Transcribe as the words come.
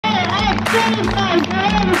which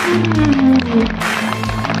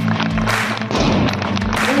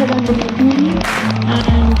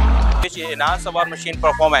enhance our machine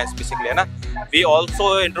performance basically, है ना. We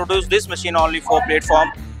also introduce this machine only for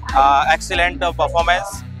platform. Excellent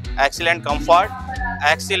performance, excellent comfort,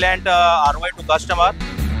 excellent ROI to customer.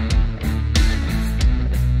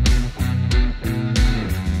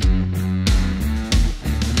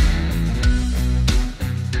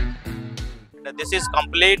 This is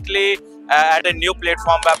completely at a new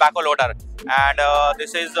platform backhoe loader, and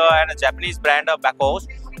this is a Japanese brand of backhoes.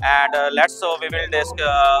 And we will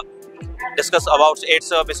discuss about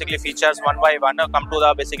its basically features one by one. Come to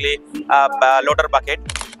the basically loader bucket.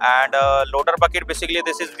 And loader bucket basically,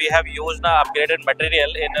 this is we have used upgraded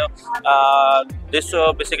material in this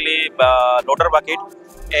basically loader bucket,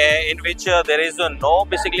 in which there is no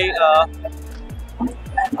basically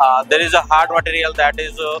there is a hard material that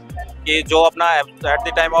is कि जो अपना at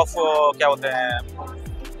the time of क्या होते हैं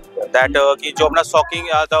that कि जो अपना soaking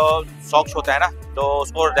socks होता है ना, तो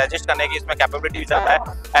उसको रेजिस्ट करने की इसमें कैपेबिलिटी ज़्यादा है.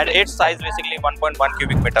 And it's size basically 1.1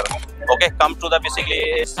 cubic metre. Okay, come to the basically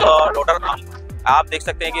इस लोडर आर्म. आप देख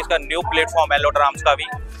सकते हैं कि इसका न्यू प्लेटफॉर्म है लोडर आर्म्स का भी.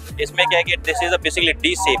 इसमें क्या है कि this is basically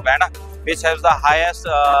D shape है ना, which has the highest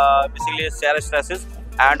basically shear stresses,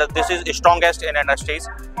 and this is strongest in industries.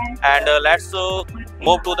 And let's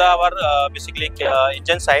move to the our basically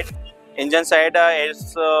engine side. Engine side is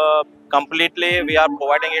completely we are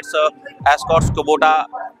providing its Escorts Kubota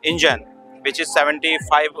engine, which is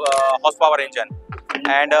 75 horsepower engine.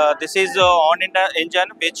 And this is on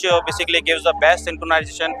engine which basically gives the best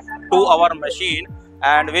synchronization to our machine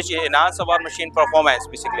and which enhance our machine performance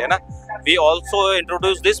basically, है ना. We also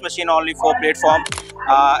introduce this machine only for platform.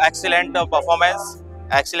 Excellent performance,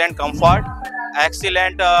 excellent comfort,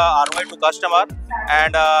 excellent ROI to customer,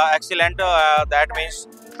 and excellent that means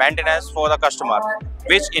maintenance for the customer,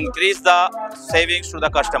 which increase the savings to the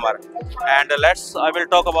customer. And I will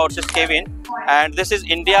talk about this cabin. And this is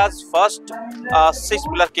India's first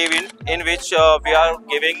 6-pillar cabin in which we are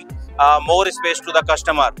giving more space to the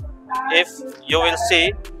customer. If you will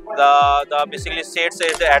see, the basically seats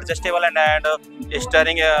is adjustable, and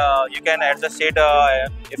steering you can adjust seat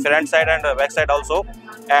front side and back side also,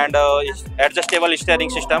 and adjustable steering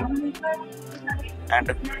system. And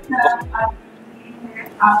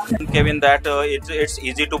cabin that it's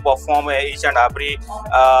easy to perform each and every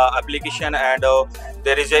application, and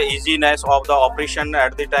there is a easiness of the operation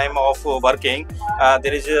at the time of working.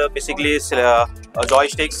 There is basically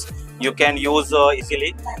joysticks you can use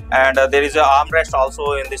easily, and there is a armrest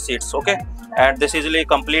also in the seats. Okay, and this is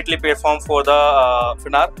completely platform for the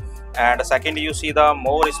finner. And second, you see the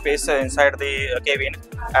more space inside the cabin,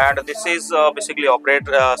 and this is basically operate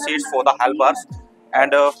seats for the helpers.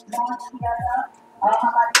 And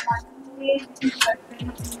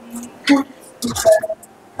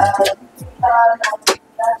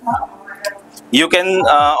you can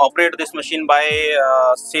operate this machine by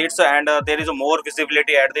seats, and there is more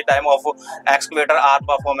visibility at the time of excavator are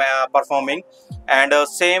performing. And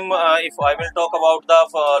same if I will talk about the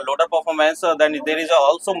loader performance, then there is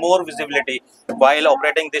also more visibility while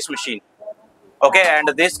operating this machine. Okay, and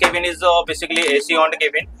this cabin is basically AC on the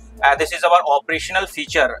cabin, and this is our operational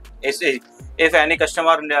feature. If any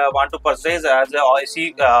customer want to purchase as a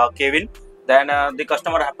AC cabin, then the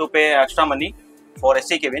customer have to pay extra money for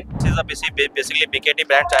AC cabin. This is a basically BKT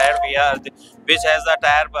brand tire, which has the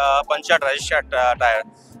tire punctured registered tire.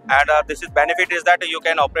 And this is benefit is that you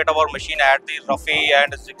can operate our machine at the roughy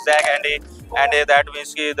and zigzag, and that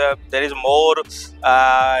means there is more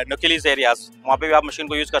nucleus areas. वहाँ पे भी आप machine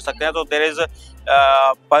को use कर सकते हैं. तो there is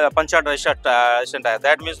punctured registered tire.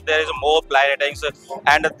 That means there is more ply ratings,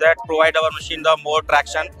 and that provide our machine the more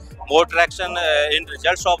traction. More traction in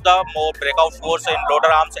results of the more breakout force in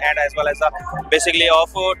loader arms, and as well as the basically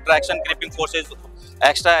of traction gripping forces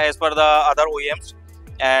extra as per the other OEMs,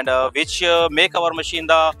 and which make our machine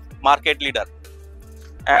the market leader.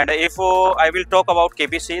 And if I will talk about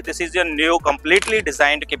KPC, this is a new completely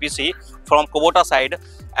designed KPC from Kubota side,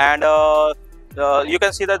 and you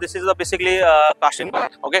can see that this is basically casting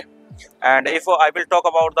part. Okay. And if I will talk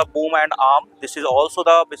about the boom and arm, this is also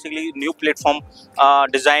the basically new platform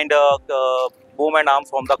designed boom and arm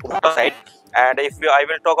from the Kubota side. And if I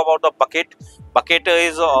will talk about the bucket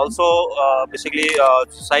is also basically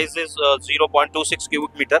size is 0.26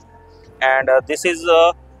 cubic meter, and this is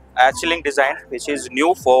Achilling design which is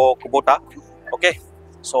new for Kubota. Okay,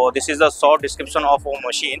 so this is a short description of our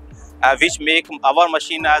machine, which make our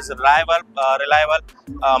machine as reliable,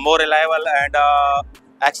 more reliable, and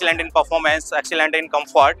excellent in performance, excellent in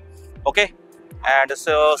comfort. Okay, and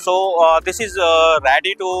so this is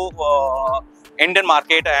ready to Indian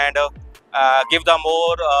market, and give the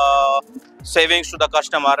more savings to the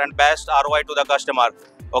customer and best ROI to the customer.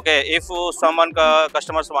 Okay, if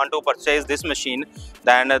customers want to purchase this machine,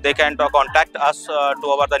 then they can contact us to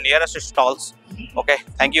our the nearest stalls. Okay,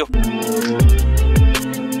 thank you.